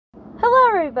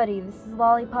everybody, this is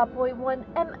Lollipop Boy 1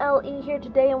 MLE here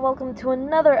today, and welcome to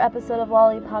another episode of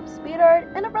Lollipop Speed Art,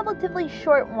 and a relatively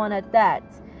short one at that.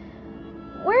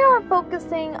 We are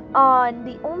focusing on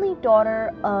the only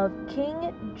daughter of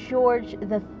King George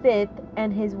V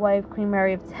and his wife Queen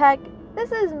Mary of Teck.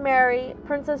 This is Mary,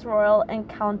 Princess Royal and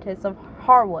Countess of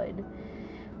Harewood,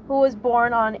 who was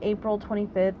born on April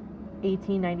 25th,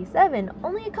 1897,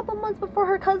 only a couple months before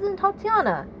her cousin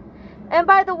Tatiana. And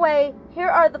by the way, here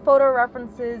are the photo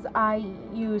references I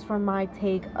use for my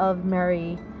take of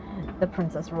Mary, the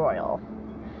Princess Royal.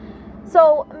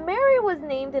 So, Mary was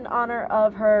named in honor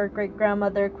of her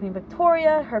great-grandmother, Queen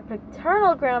Victoria, her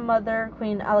paternal grandmother,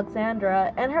 Queen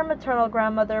Alexandra, and her maternal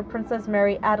grandmother, Princess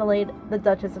Mary Adelaide, the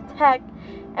Duchess of Teck,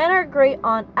 and her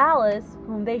great-aunt Alice,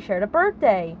 whom they shared a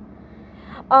birthday.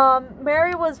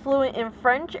 Mary was fluent in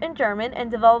French and German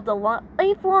and developed a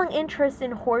lifelong interest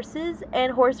in horses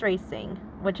and horse racing,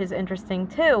 which is interesting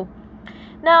too.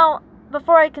 Now,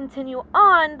 before I continue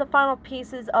on, the final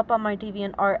piece is up on my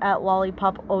DeviantArt at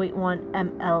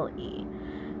Lollipop081MLE.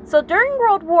 So during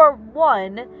World War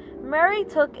I, Mary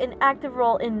took an active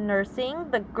role in nursing,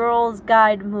 the Girls'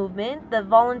 Guide movement, the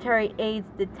Voluntary Aids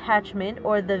Detachment,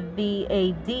 or the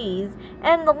VADs,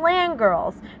 and the Land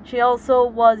Girls. She also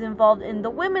was involved in the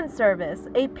Women's Service,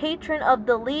 a patron of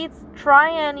the Leeds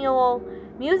Triennial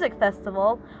Music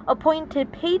Festival,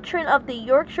 appointed patron of the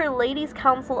Yorkshire Ladies'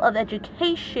 Council of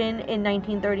Education in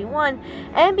 1931,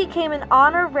 and became an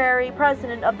honorary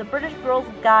president of the British Girls'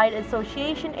 Guide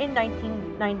Association in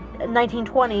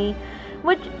 1920,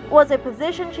 which was a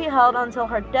position she held until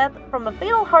her death from a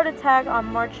fatal heart attack on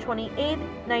March 28,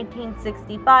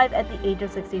 1965, at the age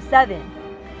of 67.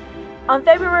 On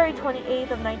February 28th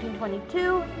of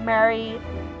 1922, Mary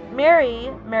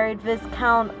married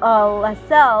Viscount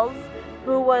Lascelles,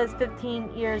 who was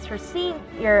 15 years her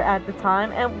senior at the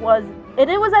time, and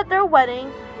it was at their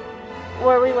wedding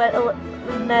where we met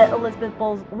Elizabeth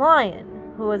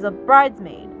Bowles-Lyon, who was a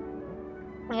bridesmaid.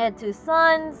 They had two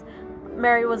sons.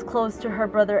 Mary was close to her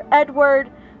brother Edward,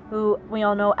 who we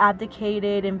all know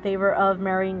abdicated in favor of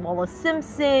marrying Wallace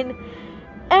Simpson,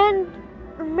 and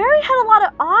Mary had a lot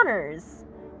of honors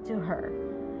to her.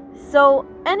 So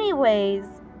anyways,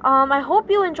 I hope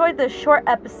you enjoyed this short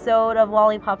episode of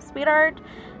Lollipop Speed Art.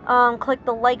 Click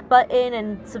the like button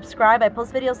and subscribe. I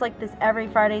post videos like this every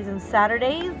Fridays and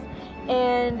Saturdays.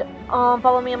 And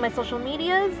follow me on my social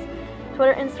medias,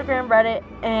 Twitter, Instagram, Reddit,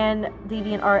 and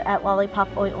DeviantArt at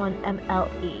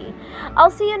Lollipop081MLE. I'll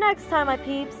see you next time, my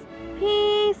peeps.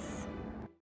 Peace!